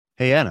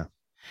Hey, Anna.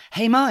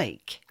 Hey,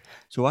 Mike,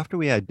 So after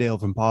we had Dale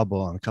from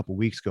Pobble on a couple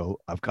weeks ago,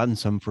 I've gotten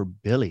some for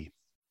Billy.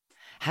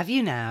 have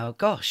you now?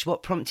 Gosh,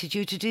 what prompted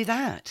you to do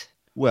that?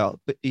 Well,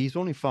 but he's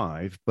only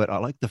 5, but I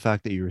like the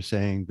fact that you were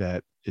saying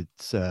that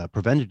it's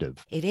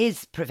preventative. It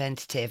is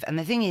preventative, and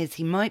the thing is,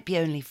 he might be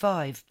only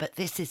 5, but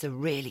this is a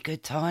really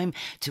good time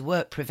to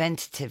work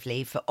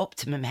preventatively for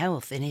optimum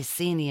health in his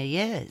senior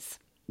years.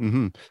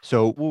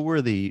 So what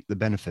were the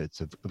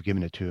benefits of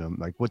giving it to him?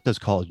 Like, what does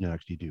collagen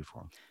actually do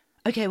for him?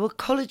 Okay, well,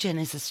 collagen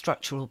is a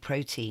structural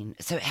protein,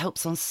 so it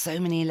helps on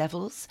so many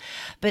levels,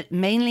 but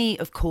mainly,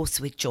 of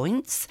course, with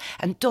joints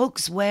and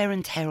dogs' wear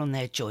and tear on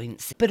their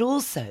joints, but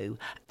also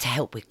to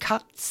help with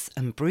cuts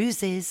and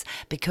bruises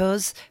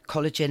because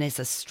collagen is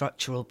a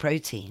structural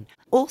protein.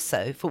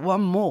 Also, for one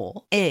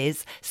more,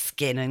 is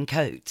skin and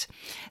coat.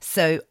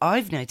 So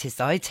I've noticed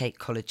I take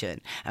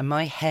collagen and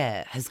my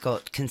hair has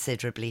got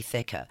considerably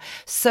thicker.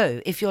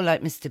 So if you're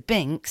like Mr.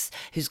 Binks,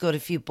 who's got a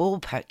few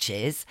bald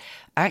patches,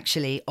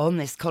 actually on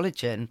this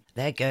collagen,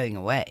 they're going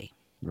away.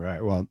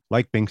 Right. Well,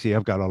 like Binksy,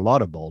 I've got a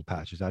lot of bald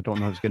patches. I don't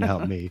know if it's going to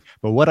help me,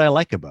 but what I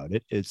like about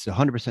it, it's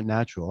 100%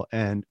 natural.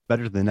 And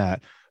better than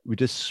that, we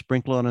just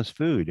sprinkle on his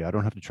food. I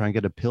don't have to try and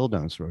get a pill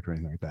down his throat or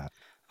anything like that.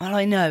 Well,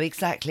 I know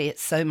exactly.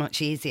 It's so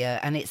much easier,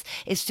 and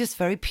it's just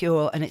very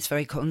pure and it's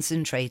very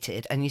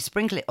concentrated. And you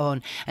sprinkle it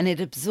on, and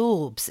it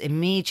absorbs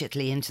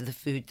immediately into the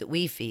food that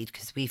we feed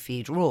because we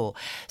feed raw.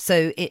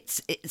 So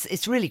it's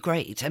really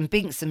great. And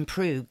Binks and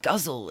Prue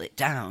guzzle it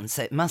down,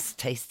 so it must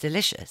taste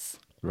delicious.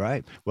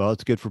 Right. Well,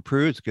 it's good for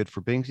Prue, it's good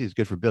for Binksy, it's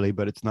good for Billy,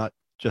 but it's not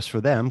just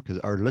for them because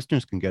our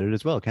listeners can get it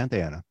as well, can't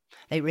they, Anna?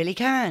 They really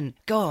can.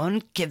 Go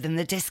on, give them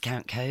the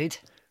discount code.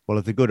 Well,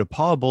 if they go to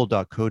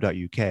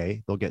pawbull.co.uk,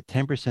 they'll get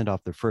 10%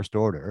 off their first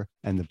order.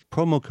 And the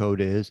promo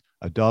code is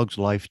a dog's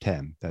life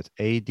 10. That's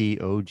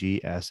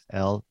ADOGSLIFE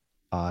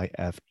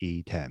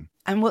 10.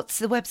 And what's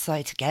the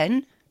website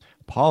again?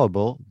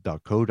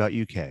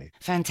 Pawbull.co.uk.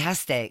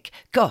 Fantastic.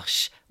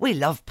 Gosh, we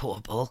love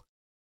Portable.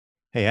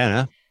 Hey,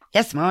 Anna.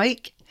 Yes,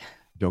 Mike?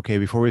 Okay,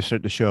 before we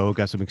start the show,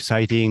 got some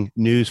exciting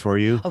news for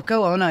you. Oh,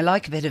 go on. I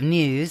like a bit of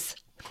news.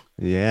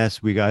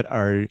 Yes, we got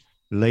our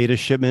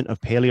latest shipment of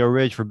Paleo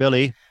Ridge for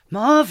Billy.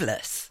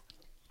 Marvellous.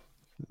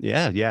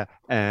 Yeah.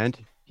 And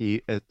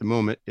he, at the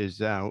moment, is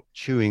out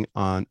chewing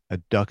on a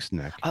duck's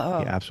neck. He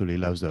Oh, absolutely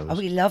loves oh, those.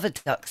 we love a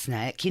duck's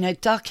neck. You know,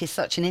 duck is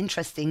such an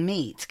interesting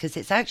meat because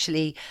it's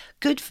actually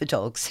good for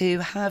dogs who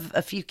have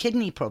a few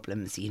kidney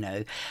problems, you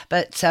know.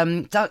 But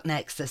duck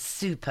necks are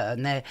super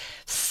and they're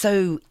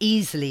so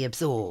easily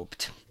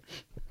absorbed.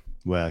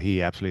 Well,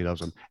 he absolutely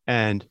loves them.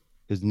 And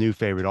his new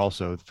favorite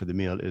also for the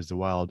meal is the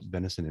wild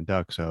venison and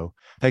duck. So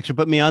thanks for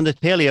putting me on the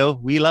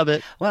paleo. We love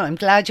it. Well, I'm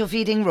glad you're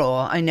feeding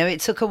raw. I know it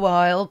took a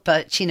while,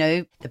 but you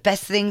know, the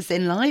best things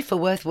in life are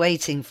worth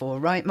waiting for,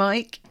 right,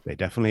 Mike? They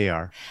definitely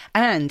are.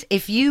 And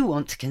if you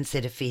want to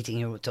consider feeding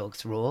your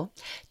dogs raw,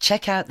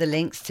 check out the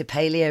links to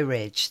Paleo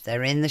Ridge.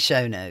 They're in the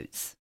show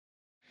notes.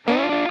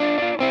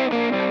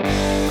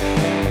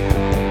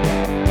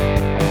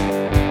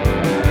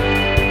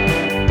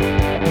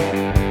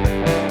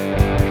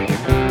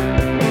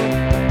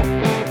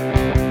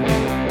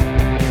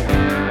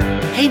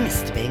 Hey,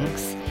 Mr.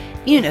 Binks.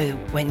 You know,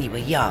 when you were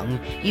young,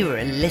 you were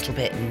a little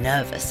bit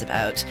nervous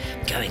about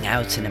going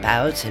out and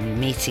about and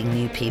meeting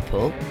new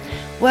people.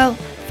 Well,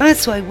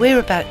 that's why we're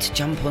about to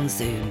jump on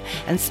Zoom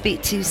and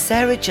speak to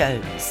Sarah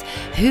Jones,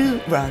 who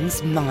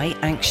runs My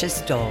Anxious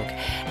Dog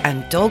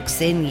and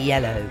Dogs in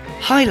Yellow,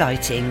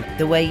 highlighting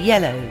the way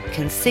yellow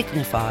can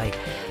signify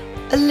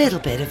a little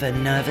bit of a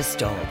nervous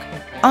dog.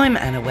 I'm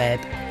Anna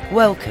Webb.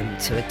 Welcome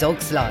to A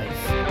Dog's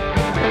Life.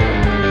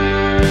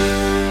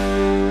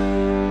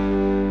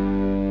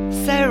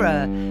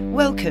 Sarah,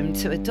 welcome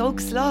to A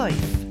Dog's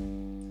Life.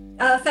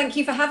 Thank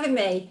you for having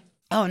me.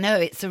 Oh, no,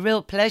 it's a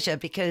real pleasure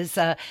because,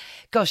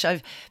 gosh,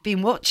 I've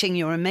been watching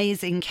your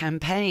amazing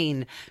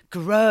campaign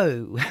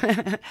grow.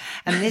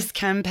 And this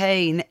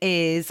campaign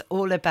is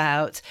all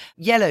about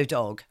Yellow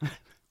Dog.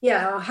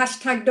 Yeah,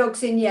 hashtag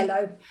dogs in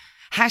yellow.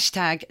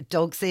 Hashtag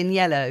Dogs in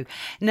Yellow.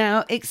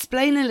 Now,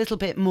 explain a little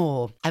bit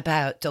more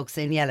about Dogs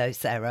in Yellow,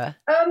 Sarah.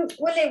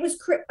 Well,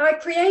 I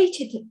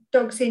created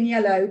Dogs in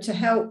Yellow to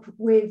help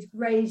with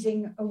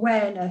raising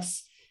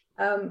awareness.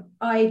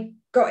 I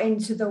got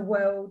into the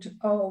world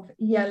of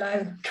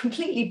yellow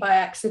completely by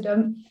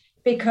accident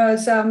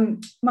because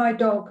my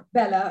dog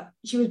Bella,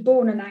 she was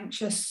born an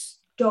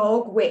anxious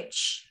dog,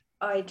 which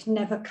I'd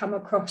never come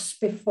across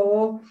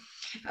before.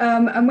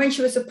 And when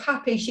she was a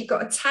puppy, she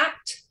got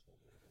attacked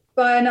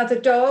by another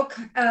dog,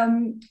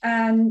 and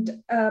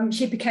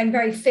she became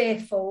very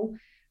fearful.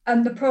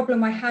 And the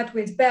problem I had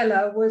with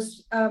Bella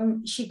was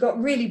she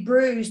got really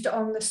bruised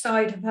on the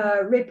side of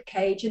her rib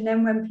cage, and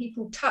then when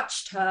people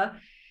touched her,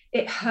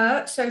 it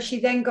hurt. So she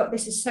then got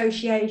this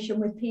association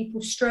with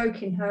people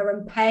stroking her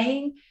and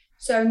pain.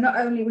 So not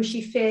only was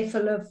she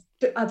fearful of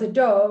the other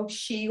dogs,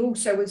 she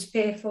also was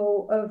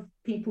fearful of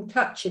people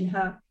touching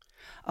her.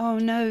 Oh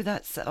no,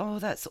 that's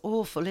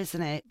awful,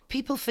 isn't it?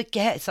 People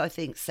forget, I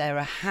think,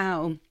 Sarah,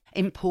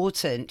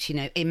 important,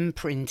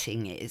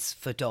 imprinting is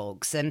for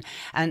dogs, and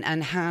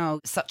how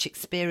such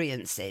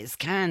experiences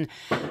can,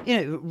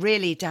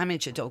 really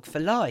damage a dog for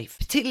life.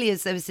 Particularly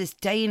as there was this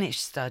Danish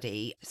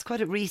study, it's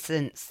quite a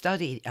recent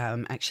study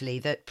actually,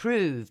 that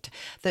proved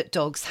that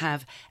dogs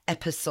have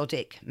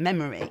episodic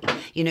memory,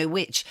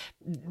 which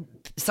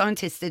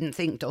scientists didn't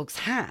think dogs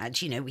had.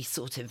 We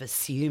sort of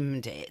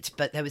assumed it,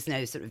 but there was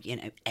no sort of,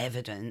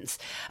 evidence.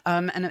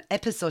 And an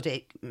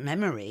episodic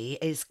memory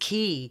is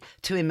key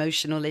to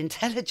emotional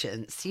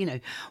intelligence,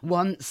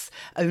 once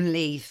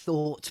only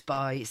thought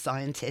by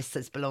scientists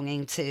as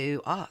belonging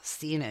to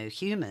us,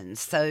 humans.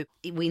 So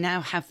we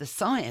now have the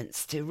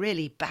science to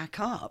really back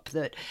up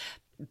that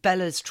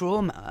Bella's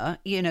trauma,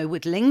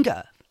 would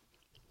linger.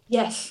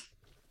 Yes,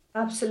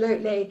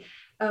 absolutely.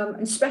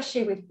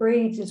 Especially with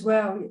breeds as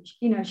well.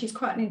 She's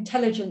quite an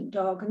intelligent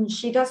dog and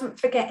she doesn't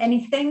forget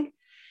anything.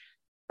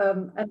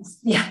 And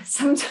yeah,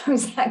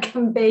 sometimes that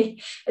can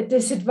be a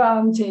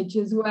disadvantage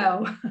as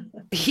well.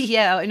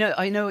 Yeah,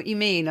 I know what you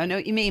mean.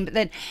 But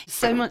then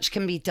so much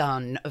can be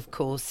done, of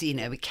course,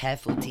 with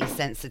careful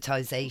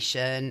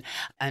desensitization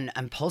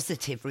and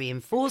positive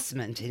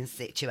reinforcement in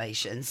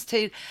situations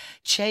to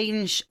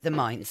change the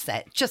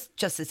mindset,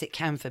 just as it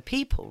can for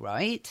people,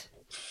 right?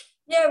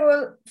 Yeah,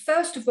 well,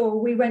 first of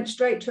all, we went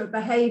straight to a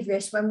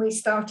behaviourist when we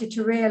started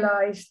to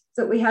realise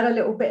that we had a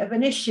little bit of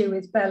an issue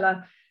with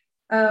Bella.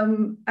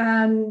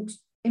 And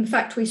in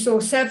fact, we saw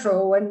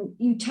several, and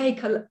you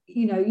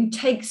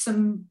take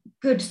some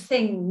good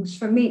things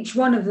from each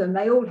one of them.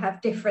 They all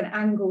have different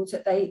angles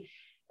that they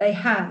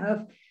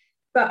have.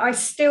 But I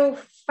still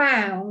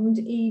found,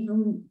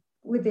 even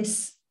with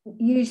this,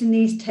 using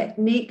these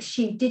techniques,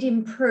 she did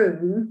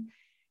improve.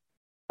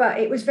 But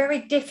it was very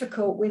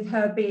difficult with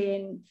her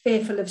being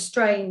fearful of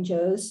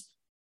strangers,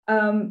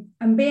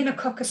 and being a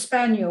Cocker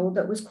Spaniel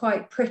that was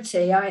quite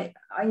pretty. I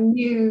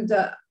knew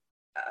that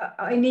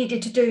I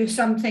needed to do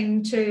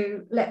something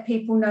to let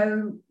people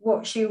know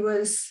what she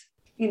was,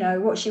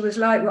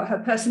 like, what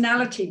her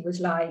personality was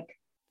like.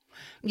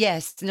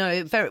 Yes,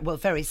 no,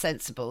 very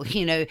sensible.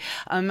 I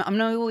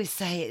always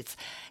say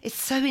it's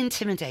so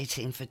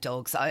intimidating for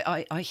dogs.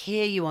 I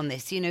hear you on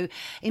this.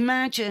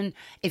 Imagine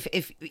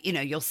if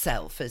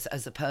yourself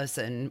as a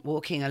person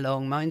walking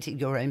along, minding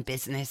your own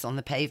business on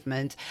the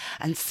pavement,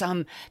 and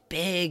some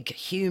big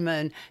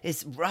human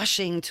is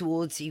rushing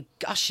towards you,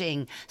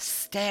 gushing,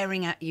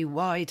 staring at you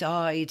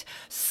wide-eyed,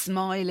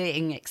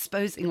 smiling,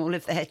 exposing all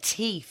of their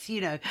teeth,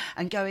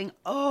 and going,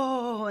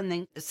 oh, and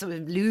then sort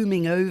of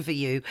looming over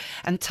you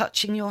and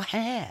touching your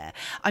hair.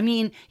 I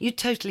mean, you'd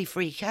totally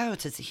freak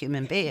out as a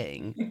human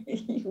being.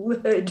 You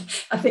would.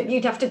 I think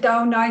you'd have to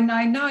dial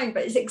 999,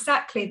 but it's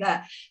exactly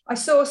that. I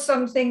saw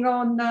something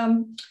on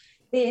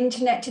the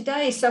internet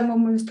today.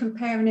 Someone was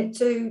comparing it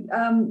to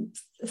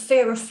the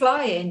fear of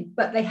flying,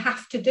 but they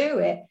have to do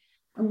it.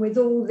 And with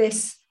all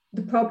this,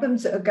 the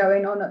problems that are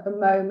going on at the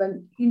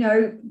moment,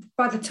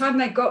 by the time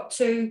they got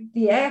to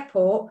the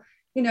airport,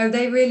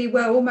 they really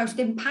were almost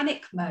in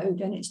panic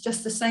mode. And it's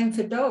just the same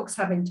for dogs,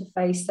 having to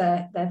face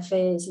their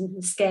fears and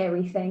the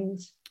scary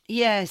things.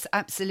 Yes,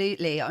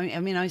 absolutely. I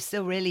mean, I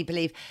still really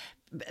believe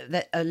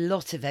that a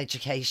lot of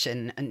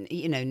education and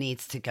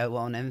needs to go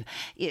on,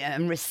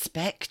 and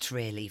respect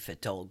really for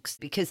dogs,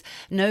 because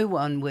no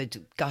one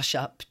would gush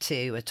up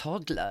to a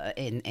toddler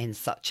in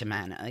such a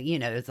manner.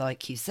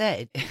 Like you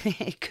said,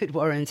 it could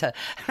warrant a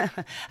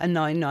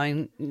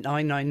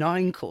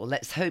 99999 call.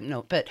 Let's hope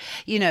not. But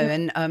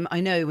and I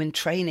know when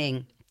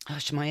training.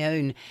 Gosh, my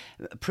own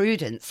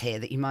Prudence here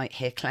that you might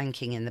hear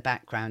clanking in the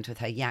background with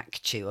her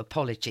yak chew.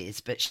 Apologies,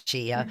 but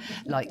she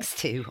likes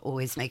to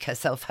always make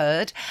herself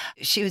heard.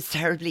 She was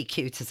terribly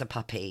cute as a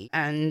puppy.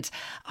 And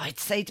I'd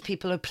say to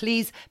people, oh,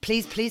 please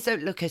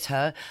don't look at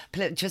her.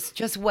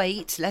 Just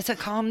wait. Let her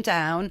calm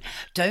down.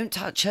 Don't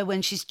touch her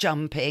when she's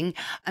jumping.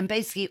 And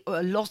basically,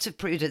 a lot of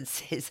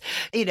Prudence's,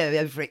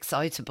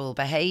 overexcitable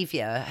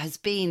behaviour has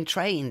been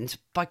trained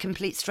by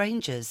complete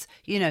strangers,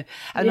 and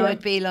yeah.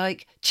 I'd be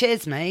like,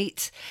 cheers,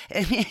 mate.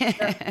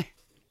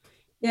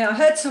 Yeah, I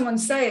heard someone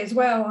say as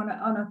well on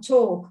a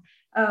talk,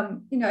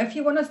 if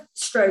you want to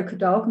stroke a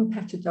dog and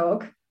pet a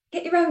dog,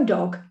 get your own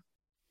dog.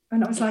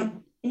 And I was like,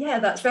 yeah,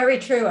 that's very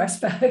true, I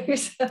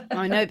suppose.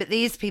 I know, but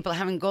these people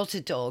haven't got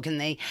a dog,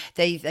 and they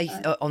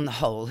on the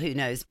whole, who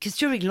knows? Because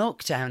during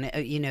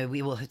lockdown,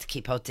 we all had to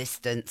keep our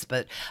distance,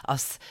 but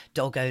us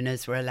dog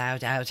owners were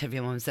allowed out.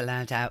 Everyone was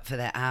allowed out for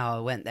their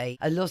hour, weren't they?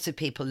 A lot of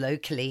people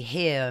locally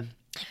here.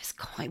 It was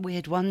quite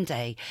weird. One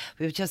day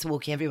we were just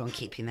walking, everyone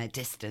keeping their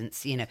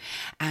distance,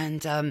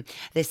 and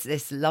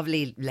this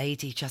lovely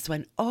lady just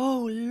went,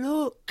 oh,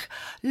 look,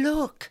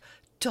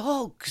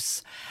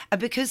 dogs. And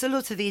because a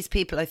lot of these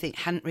people, I think,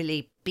 hadn't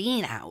really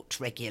been out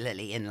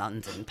regularly in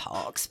London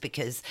parks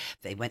because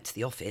they went to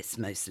the office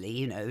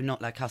mostly,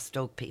 not like us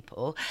dog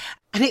people.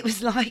 And it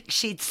was like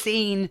she'd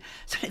seen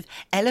sort of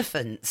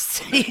elephants,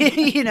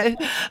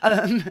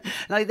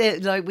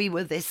 like we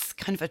were this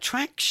kind of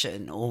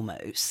attraction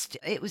almost.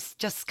 It was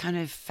just kind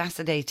of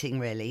fascinating,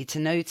 really, to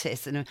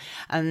notice.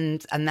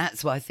 And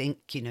that's why I think,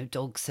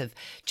 dogs have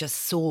just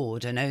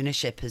soared, and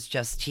ownership has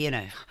just,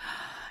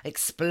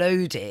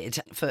 exploded,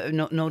 for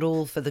not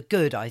all for the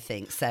good, I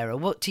think. Sarah,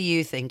 what do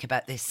you think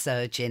about this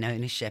surge in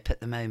ownership at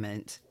the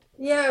moment?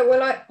 Yeah,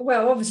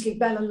 well, obviously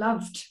Bella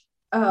loved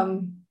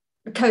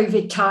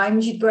COVID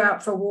times. You'd go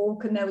out for a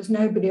walk and there was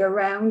nobody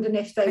around, and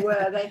if they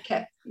were, they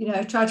kept,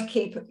 try to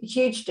keep a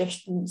huge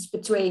distance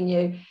between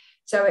you.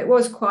 So it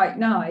was quite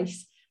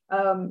nice.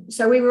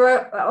 So we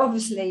were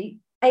obviously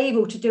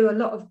able to do a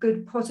lot of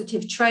good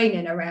positive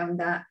training around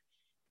that.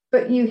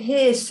 But you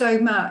hear so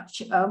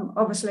much.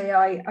 Obviously,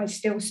 I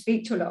still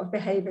speak to a lot of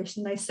behaviourists,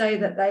 and they say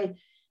that they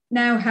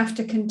now have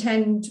to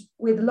contend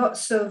with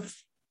lots of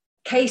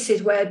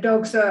cases where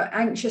dogs are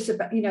anxious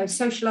about,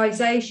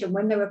 socialization.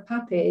 When they were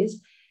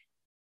puppies,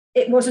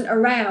 it wasn't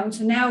around.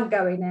 So now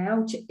going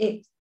out,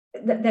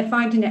 they're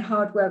finding it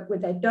hard work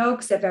with their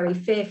dogs. They're very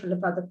fearful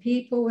of other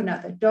people and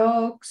other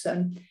dogs,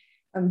 and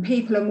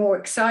people are more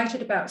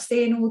excited about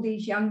seeing all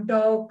these young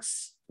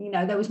dogs.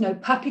 There was no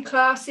puppy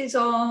classes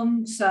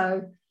on,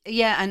 so.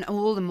 Yeah, and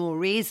all the more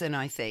reason,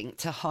 I think,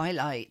 to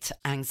highlight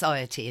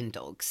anxiety in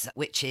dogs,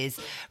 which is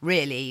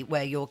really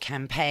where your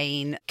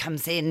campaign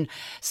comes in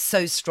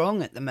so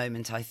strong at the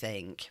moment, I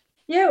think.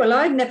 Yeah, well,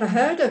 I'd never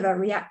heard of a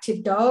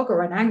reactive dog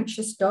or an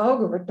anxious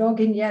dog or a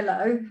dog in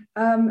yellow.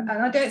 And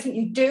I don't think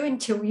you do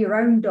until your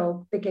own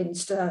dog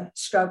begins to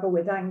struggle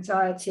with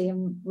anxiety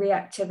and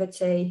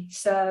reactivity.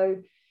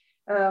 So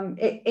I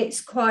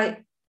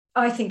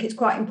think it's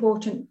quite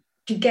important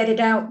to get it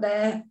out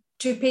there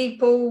to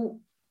people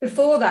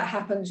before that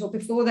happens, or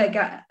before they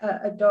get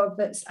a dog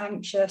that's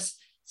anxious,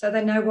 so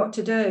they know what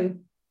to do.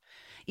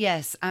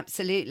 Yes,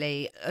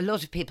 absolutely. A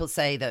lot of people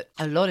say that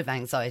a lot of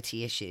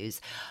anxiety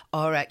issues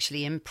are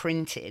actually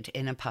imprinted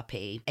in a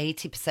puppy.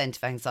 80%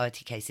 of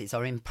anxiety cases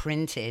are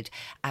imprinted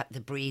at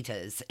the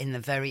breeders in the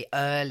very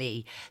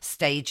early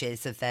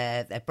stages of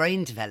their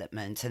brain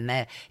development, and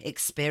their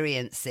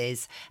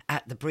experiences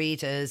at the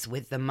breeders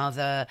with the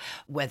mother,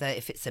 whether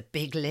if it's a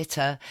big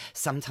litter,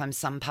 sometimes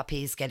some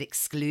puppies get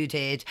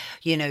excluded,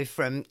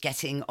 from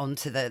getting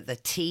onto the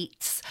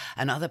teats,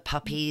 and other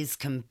puppies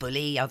can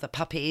bully other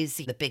puppies.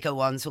 The bigger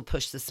ones will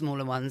push the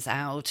smaller ones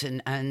out,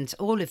 and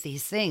all of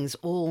these things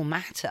all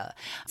matter.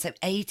 So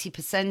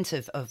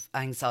 80% of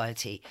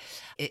anxiety,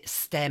 it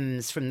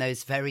stems from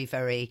those very,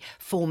 very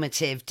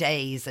formative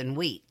days and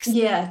weeks.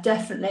 Yeah,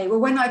 definitely. Well,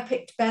 when I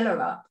picked Bella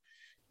up,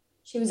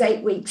 she was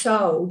 8 weeks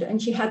old,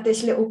 and she had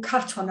this little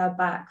cut on her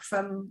back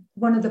from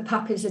one of the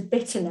puppies had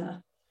bitten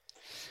her.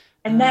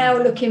 And now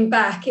looking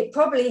back, it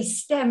probably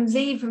stems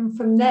even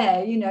from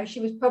there. She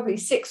was probably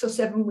 6 or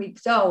 7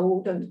 weeks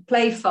old and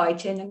play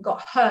fighting and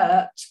got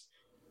hurt.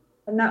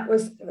 And that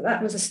was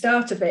a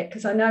start of it,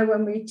 because I know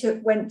when we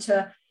went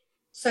to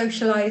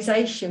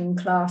socialization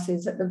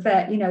classes at the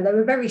vet, there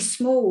were very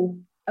small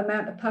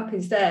amount of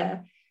puppies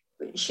there.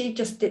 But she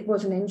just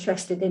wasn't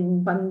interested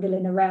in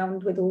bundling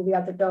around with all the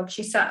other dogs.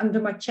 She sat under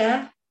my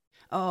chair.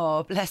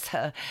 Oh, bless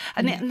her.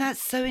 And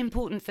that's so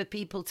important for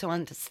people to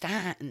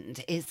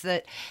understand, is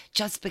that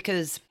just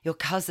because your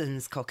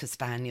cousin's Cocker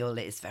Spaniel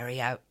is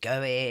very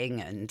outgoing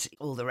and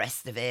all the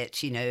rest of it,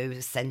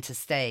 centre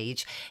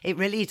stage, it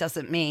really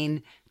doesn't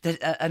mean that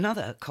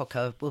another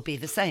Cocker will be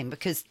the same,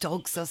 because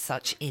dogs are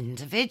such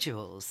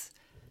individuals.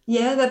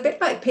 Yeah, they're a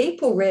bit like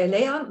people,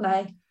 really, aren't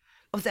they?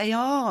 Oh, they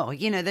are.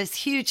 There's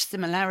huge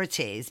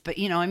similarities, but,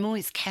 I'm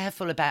always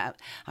careful about,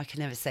 I can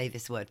never say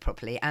this word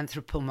properly,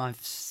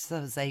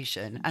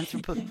 anthropomorphization,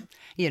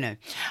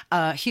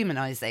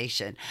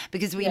 humanization,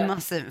 because we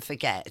mustn't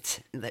forget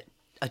that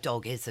a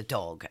dog is a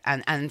dog.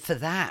 And for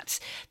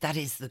that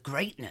is the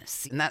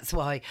greatness. And that's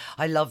why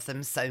I love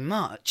them so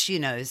much,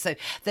 So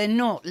they're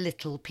not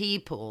little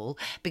people,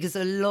 because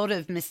a lot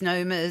of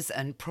misnomers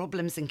and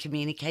problems in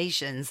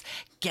communications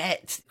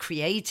get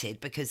created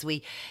because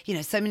we,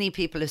 so many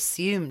people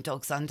assume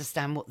dogs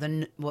understand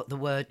what the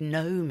word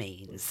no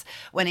means,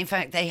 when in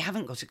fact they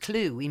haven't got a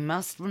clue. We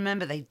must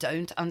remember they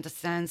don't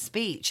understand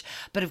speech,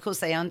 but of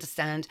course they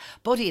understand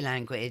body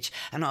language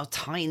and our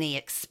tiny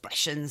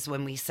expressions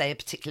when we say a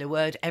particular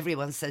word.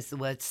 Everyone says the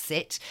word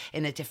sit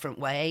in a different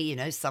way.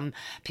 Some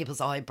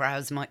people's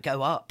eyebrows might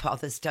go up,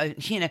 others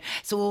don't.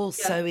 It's all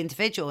so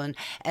individual, and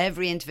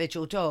every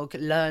individual dog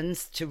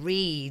learns to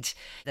read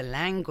the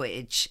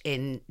language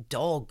in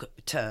dog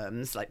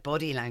terms, like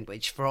body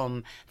language,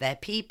 from their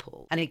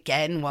people. And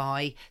again,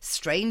 why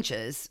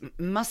strangers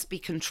must be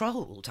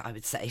controlled, I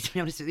would say, to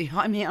be honest with you.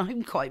 I mean,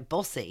 I'm quite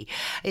bossy.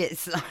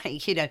 It's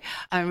like,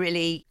 I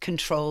really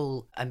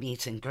control a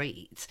meet and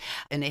greet.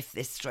 And if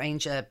this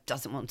stranger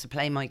doesn't want to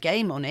play my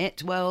game on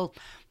it, well,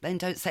 then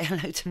don't say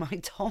hello to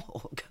my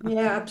dog.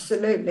 Yeah,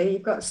 absolutely.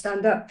 You've got to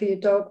stand up for your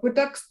dog. Well,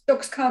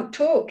 dogs can't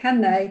talk,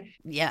 can they?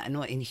 Yeah,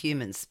 not in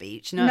human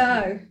speech, no.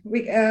 No.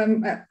 We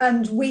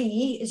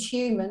as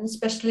humans,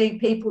 especially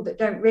people that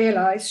don't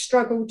realise,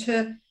 struggle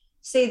to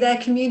see their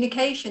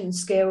communication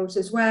skills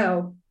as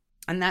well.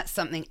 And that's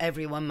something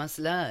everyone must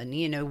learn,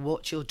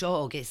 what your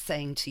dog is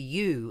saying to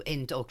you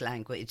in dog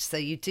language. So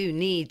you do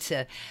need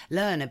to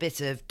learn a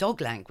bit of dog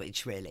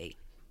language, really.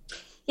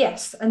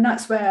 Yes, and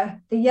that's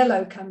where the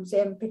yellow comes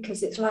in,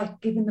 because it's like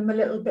giving them a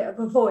little bit of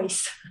a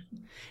voice.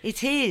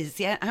 It is,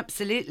 yeah,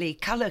 absolutely.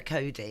 Colour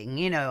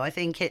coding, I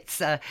think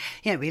it's,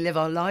 we live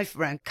our life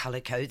around colour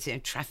codes,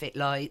 traffic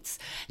lights,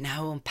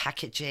 now on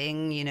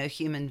packaging,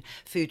 human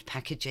food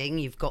packaging.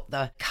 You've got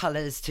the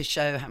colours to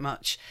show how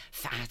much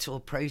fat or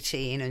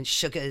protein and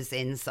sugars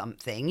in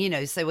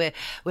something, so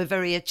we're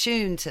very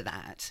attuned to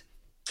that.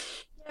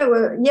 Yeah,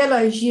 well,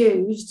 yellow's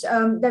used.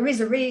 There is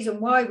a reason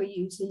why we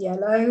use the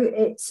yellow.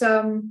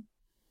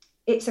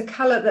 It's a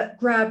colour that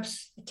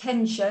grabs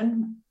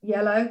attention,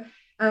 yellow.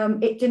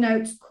 It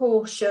denotes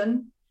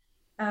caution.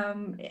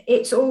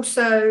 It's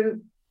also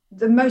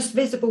the most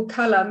visible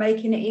colour,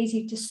 making it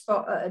easy to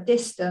spot at a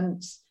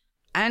distance.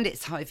 And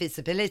it's high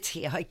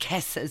visibility, I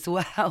guess, as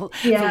well,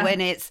 Yeah. for when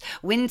it's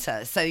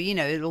winter. So,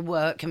 it'll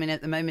work. I mean,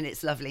 at the moment,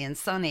 it's lovely and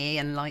sunny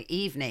and light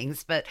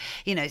evenings. But,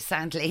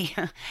 sadly,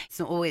 it's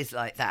not always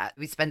like that.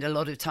 We spend a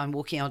lot of time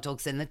walking our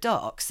dogs in the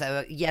dark.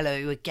 So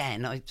yellow,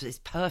 again, is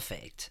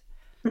perfect.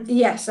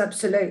 Yes,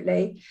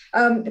 absolutely.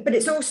 But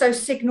it's also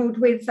signalled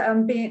with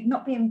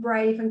not being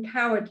brave and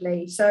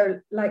cowardly. So,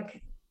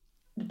 like,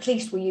 the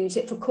police will use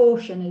it for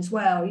caution as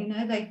well.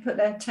 They put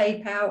their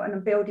tape out, and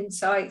on building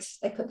sites,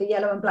 they put the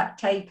yellow and black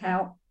tape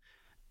out.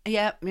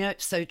 Yeah,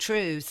 so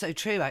true,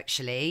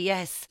 actually,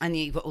 yes. And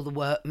you've got all the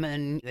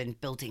workmen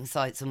and building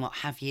sites and what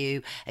have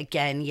you.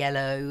 Again,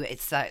 yellow,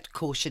 it's that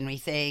cautionary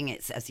thing.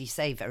 It's, as you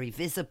say, very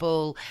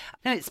visible.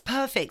 No, it's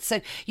perfect. So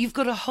you've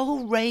got a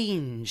whole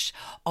range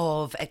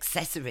of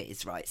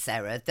accessories, right,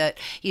 Sarah, that,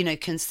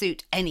 can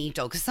suit any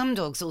dog. 'Cause some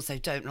dogs also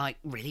don't like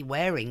really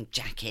wearing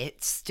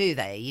jackets, do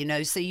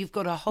they? So you've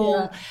got a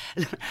whole,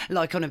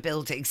 like on a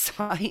building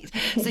site.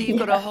 So you've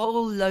got a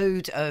whole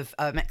load of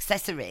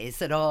accessories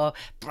that are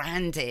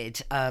branded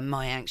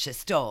My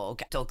Anxious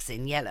Dog, Dogs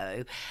in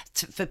Yellow,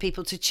 for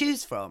people to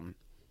choose from.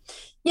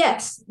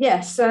 Yes.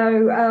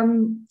 So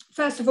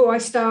first of all, I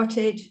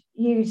started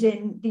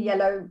using the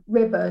yellow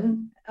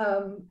ribbon,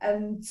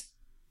 and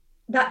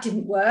that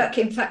didn't work.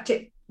 In fact,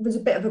 it was a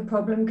bit of a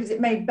problem because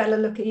it made Bella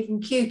look even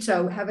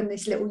cuter having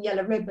this little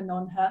yellow ribbon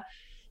on her.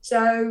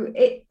 So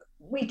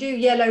we do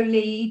yellow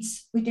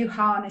leads, we do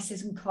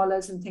harnesses and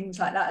collars and things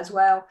like that as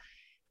well.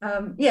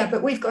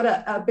 But we've got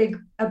a big,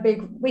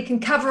 we can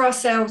cover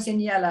ourselves in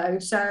yellow.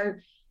 So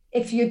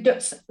if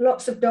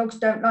lots of dogs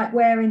don't like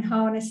wearing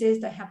harnesses,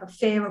 they have a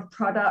fear of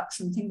products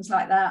and things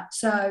like that.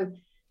 So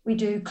we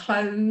do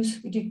clothes,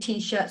 we do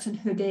t-shirts and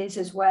hoodies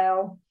as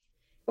well.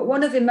 But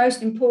one of the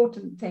most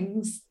important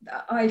things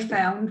that I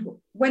found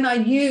when I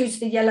used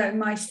the yellow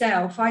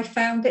myself, I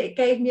found that it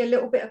gave me a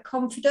little bit of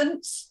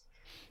confidence,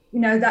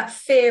 that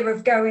fear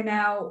of going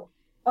out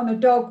on a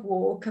dog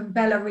walk and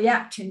Bella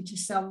reacting to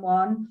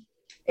someone.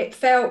 It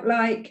felt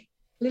like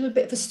a little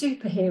bit of a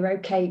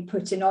superhero cape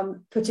putting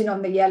on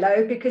the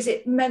yellow, because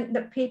it meant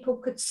that people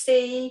could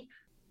see,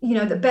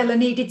 that Bella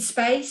needed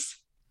space.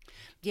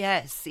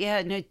 Yes,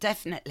 yeah, no,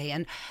 definitely.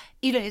 And,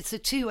 it's a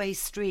two-way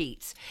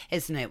street,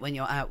 isn't it, when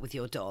you're out with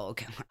your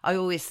dog? I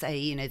always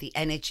say, the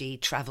energy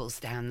travels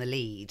down the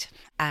lead.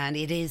 And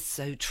it is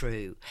so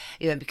true,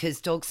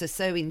 because dogs are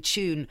so in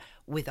tune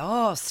with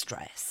our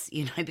stress,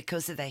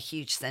 because of their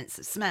huge sense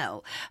of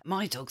smell.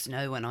 My dogs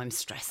know when I'm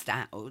stressed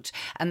out,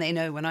 and they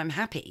know when I'm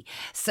happy.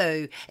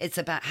 So it's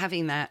about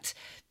having that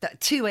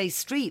two-way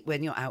street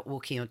when you're out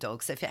walking your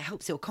dog. So if it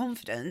helps your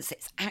confidence,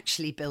 it's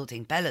actually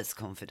building Bella's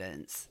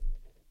confidence.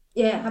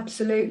 Yeah,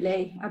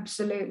 absolutely.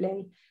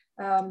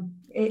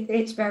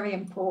 It's very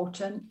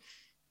important.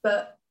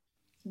 But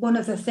one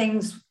of the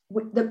things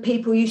that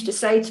people used to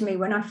say to me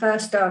when I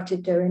first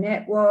started doing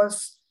it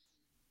was,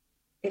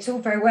 it's all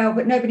very well,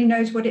 but nobody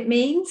knows what it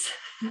means,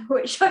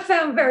 which I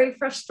found very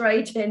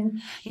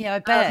frustrating. Yeah, I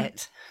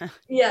bet.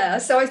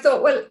 So I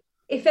thought, well,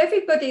 if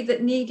everybody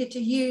that needed to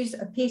use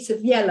a piece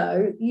of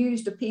yellow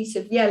used a piece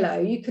of yellow,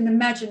 you can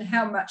imagine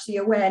how much the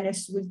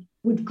awareness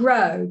would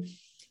grow.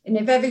 And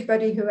if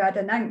everybody who had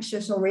an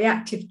anxious or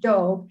reactive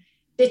dog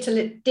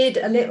did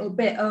a little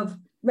bit of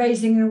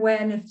raising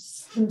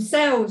awareness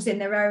themselves in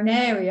their own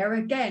area,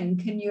 again,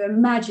 can you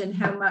imagine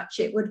how much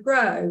it would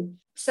grow?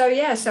 So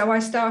I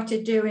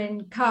started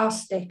doing car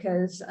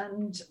stickers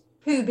and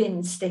poo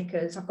bin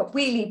stickers. I've got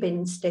wheelie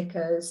bin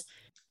stickers,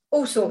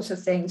 all sorts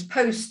of things,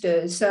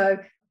 posters. So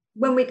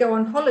when we go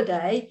on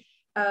holiday,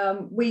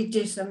 we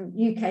do some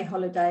UK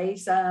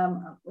holidays.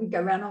 We go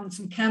around on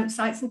some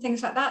campsites and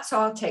things like that. So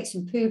I'll take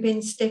some poo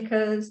bin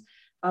stickers.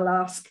 I'll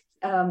ask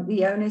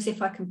the owners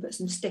if I can put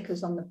some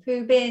stickers on the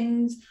poo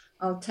bins.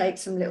 I'll take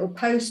some little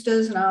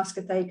posters and ask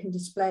if they can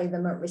display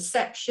them at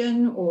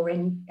reception or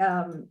in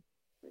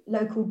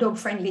local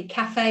dog-friendly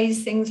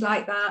cafes, things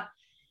like that.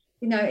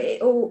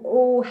 It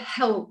all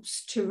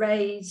helps to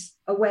raise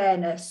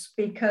awareness,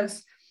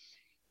 because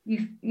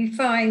you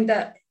find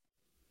that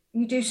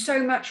you do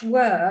so much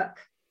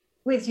work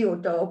with your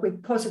dog,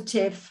 with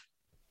positive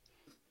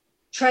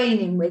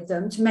training with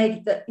them to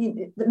make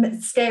the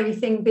scary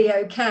thing be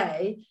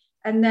okay.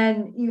 And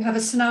then you have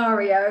a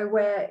scenario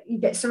where you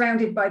get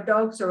surrounded by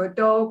dogs, or a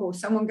dog or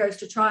someone goes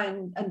to try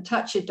and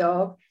touch a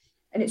dog,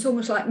 and it's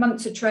almost like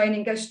months of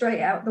training go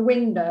straight out the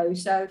window.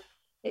 So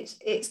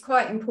it's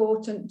quite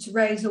important to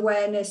raise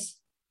awareness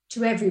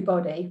to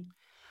everybody.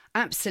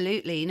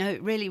 Absolutely. No,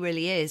 it really,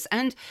 really is.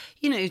 And,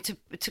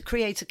 to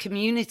create a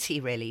community,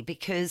 really,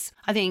 because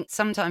I think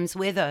sometimes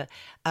with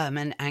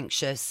an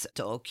anxious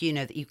dog,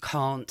 that you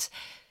can't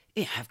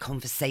have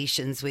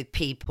conversations with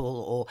people,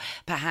 or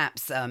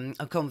perhaps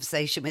a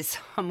conversation with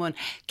someone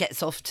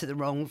gets off to the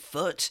wrong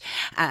foot,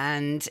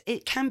 and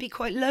it can be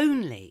quite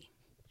lonely.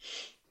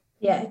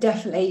 Yeah,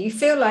 definitely. You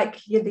feel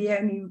like you're the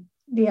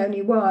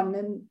only one.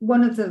 And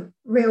one of the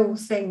real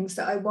things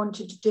that I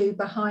wanted to do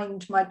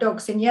behind my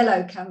Dogs in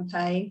Yellow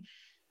campaign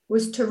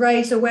was to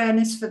raise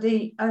awareness for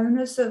the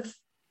owners of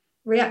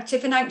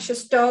reactive and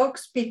anxious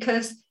dogs,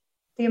 because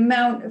the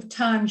amount of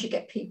times you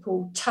get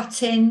people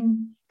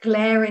tutting,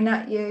 glaring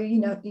at you,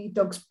 your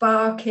dog's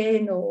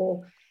barking,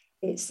 or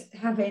it's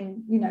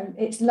having,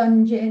 it's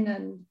lunging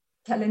and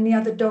telling the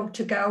other dog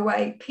to go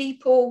away.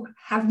 People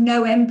have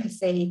no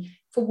empathy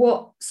for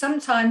what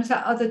sometimes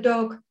that other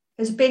dog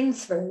has been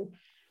through.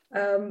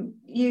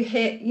 You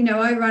hear,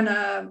 I run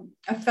a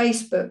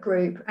Facebook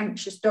group,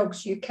 Anxious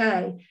Dogs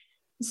UK.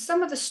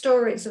 Some of the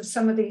stories of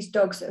some of these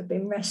dogs that have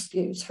been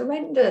rescued is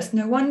horrendous.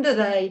 No wonder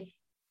they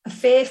are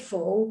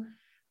fearful.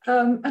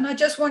 And I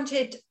just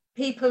wanted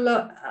people,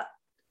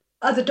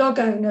 other dog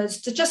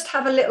owners, to just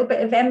have a little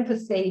bit of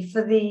empathy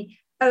for the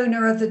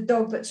owner of the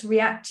dog that's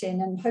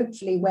reacting and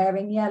hopefully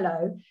wearing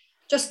yellow,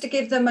 just to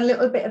give them a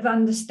little bit of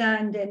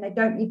understanding. They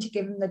don't need to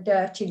give them the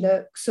dirty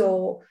looks,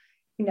 or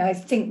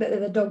think that they're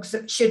the dogs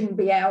that shouldn't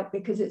be out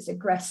because it's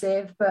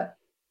aggressive, but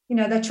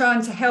they're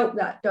trying to help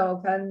that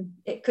dog and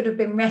it could have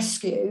been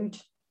rescued.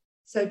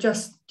 So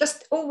just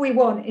all we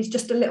want is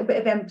just a little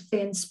bit of empathy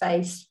and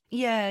space.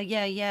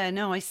 Yeah.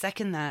 No, I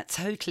second that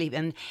totally.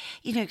 And,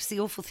 because the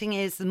awful thing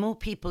is, the more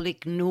people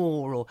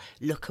ignore or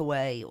look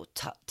away or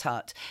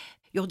tut,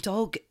 your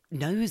dog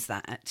knows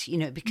that,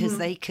 because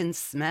they can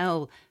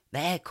smell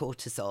their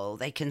cortisol,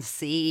 they can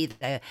see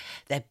their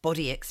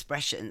body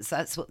expressions.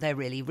 That's what they're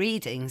really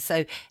reading.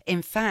 So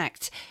in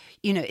fact,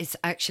 it's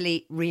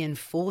actually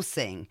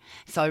reinforcing.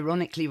 It's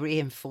ironically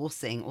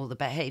reinforcing all the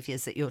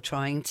behaviours that you're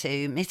trying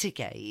to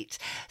mitigate.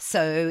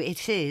 So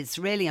it is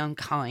really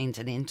unkind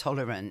and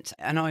intolerant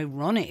and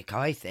ironic,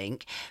 I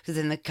think, because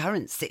in the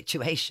current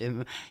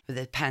situation with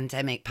the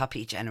pandemic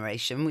puppy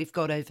generation, we've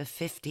got over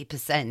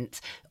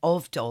 50%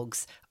 of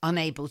dogs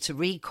unable to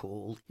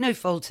recall, no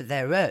fault of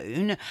their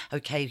own.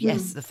 Okay,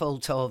 yes, the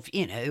fault of,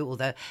 all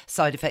the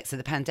side effects of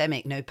the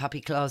pandemic, no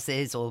puppy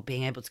classes or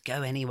being able to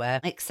go anywhere,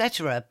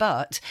 etc.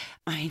 But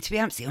to be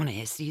absolutely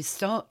honest, you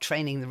start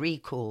training the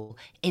recall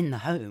in the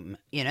home.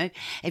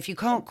 If you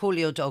can't call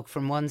your dog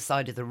from one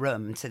side of the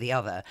room to the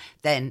other,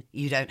 then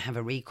you don't have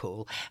a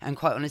recall. And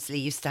quite honestly,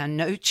 you stand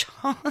no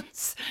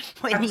chance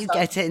when you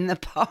get in the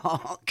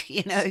park,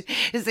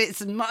 because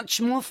it's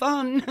much more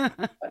fun.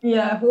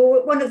 Yeah,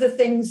 well, one of the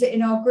things that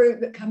in our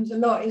group that comes a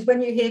lot is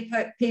when you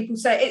hear people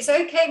say, "It's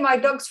okay, my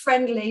dog's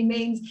friendly,"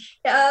 means,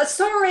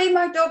 sorry,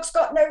 my dog's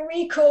got no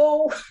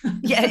recall.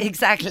 Yeah,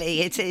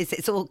 exactly. It is.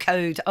 It's all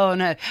code. Oh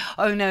no.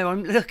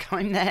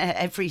 I'm there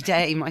every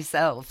day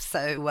myself.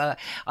 So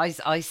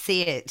I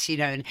see it,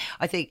 and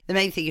I think the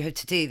main thing you have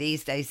to do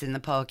these days in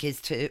the park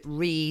is to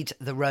read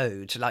the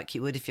road like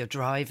you would if you're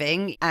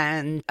driving,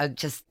 and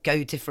just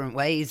go different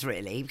ways,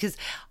 really, because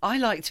I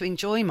like to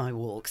enjoy my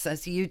walks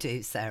as you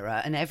do,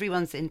 Sarah, and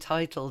everyone's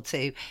entitled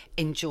to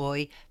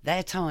enjoy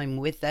their time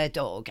with their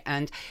dog.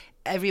 And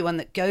everyone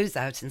that goes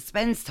out and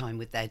spends time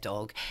with their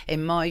dog,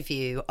 in my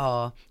view,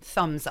 are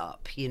thumbs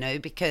up,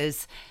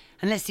 because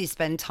unless you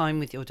spend time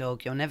with your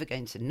dog, you're never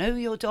going to know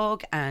your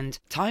dog, and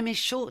time is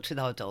short with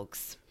our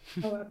dogs.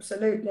 Oh,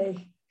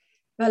 absolutely.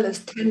 Bella's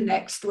 10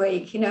 next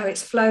week.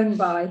 It's flown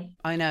by.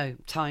 I know,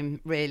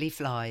 time really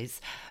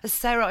flies.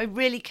 Sarah, I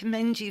really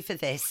commend you for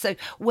this. So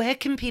where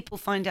can people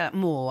find out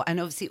more? And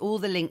obviously all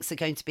the links are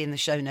going to be in the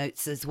show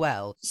notes as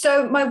well.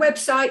 So my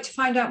website to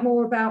find out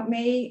more about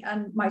me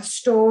and my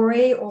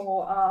story,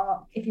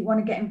 or if you want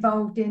to get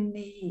involved in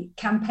the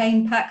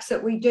campaign packs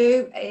that we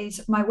do,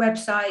 is my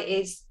website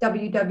is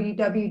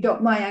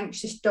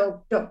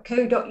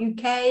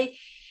www.myanxiousdog.co.uk.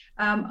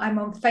 I'm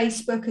on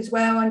Facebook as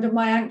well under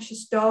My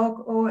Anxious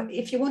Dog. Or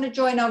if you want to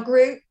join our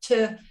group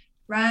to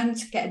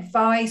rant, get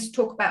advice,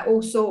 talk about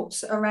all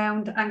sorts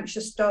around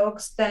anxious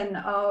dogs, then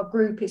our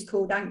group is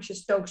called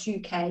Anxious Dogs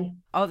UK.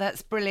 Oh,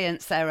 that's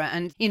brilliant, Sarah.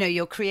 And,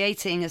 you're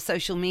creating a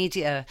social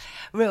media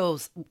real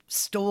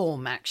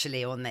storm,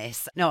 actually, on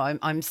this. No,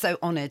 I'm so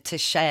honoured to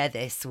share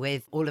this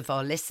with all of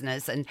our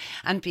listeners and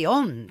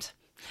beyond.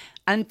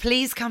 And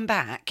please come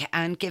back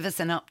and give us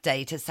an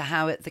update as to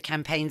how the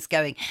campaign's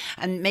going,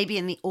 and maybe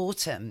in the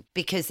autumn,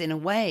 because in a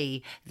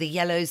way, the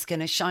yellow's going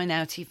to shine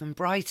out even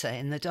brighter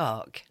in the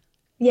dark.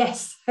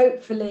 Yes,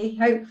 hopefully.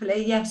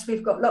 Yes,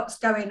 we've got lots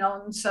going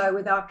on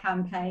with our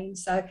campaign.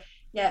 So,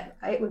 yeah,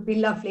 it would be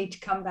lovely to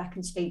come back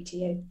and speak to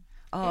you.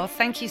 Oh,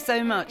 thank you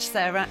so much,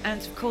 Sarah. And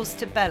of course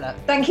to Bella.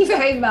 Thank you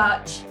very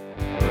much.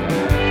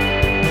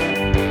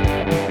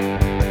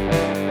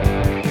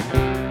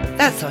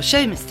 That's our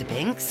show, Mr.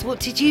 Binks.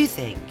 What did you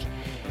think?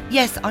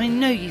 Yes, I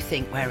know you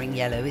think wearing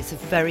yellow is a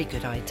very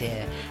good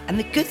idea, and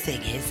the good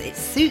thing is it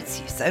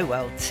suits you so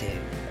well too.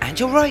 And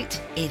you're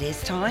right, it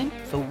is time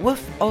for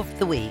Woof of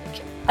the Week.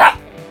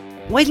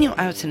 When you're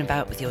out and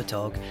about with your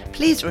dog,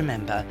 please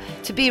remember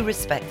to be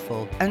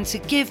respectful and to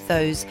give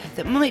those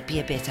that might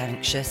be a bit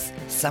anxious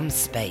some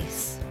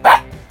space.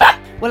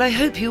 Well, I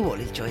hope you all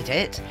enjoyed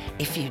it.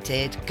 If you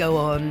did, go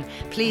on,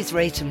 please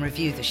rate and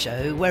review the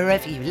show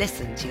wherever you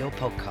listen to your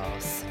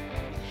podcasts.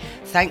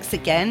 Thanks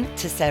again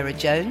to Sarah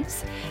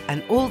Jones,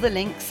 and all the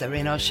links are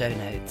in our show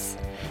notes.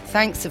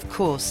 Thanks, of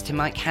course, to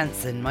Mike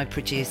Hansen, my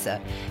producer.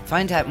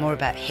 Find out more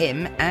about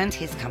him and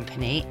his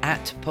company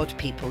at Pod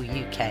People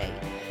UK.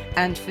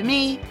 And for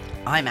me,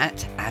 I'm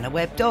at Anna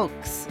Webb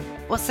Dogs.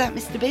 What's that,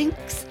 Mr.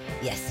 Binks?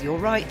 Yes, you're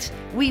right.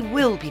 We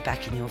will be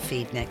back in your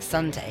feed next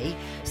Sunday,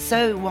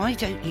 so why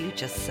don't you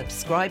just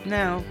subscribe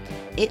now?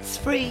 It's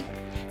free.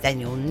 Then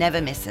you'll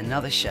never miss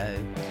another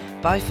show.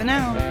 Bye for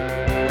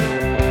now.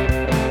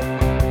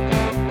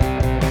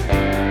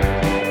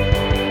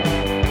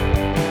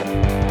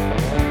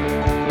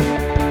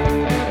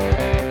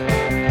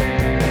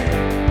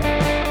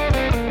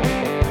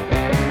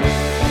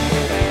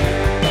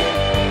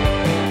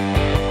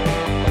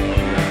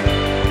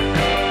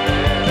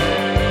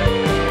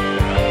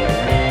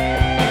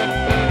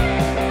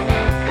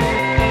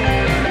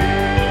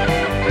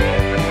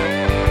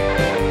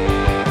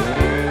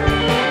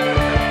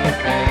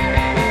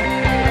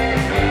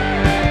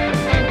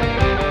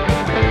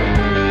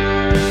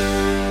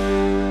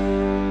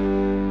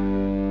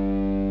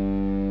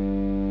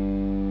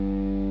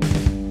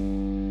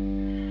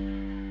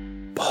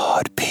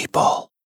 Pod People.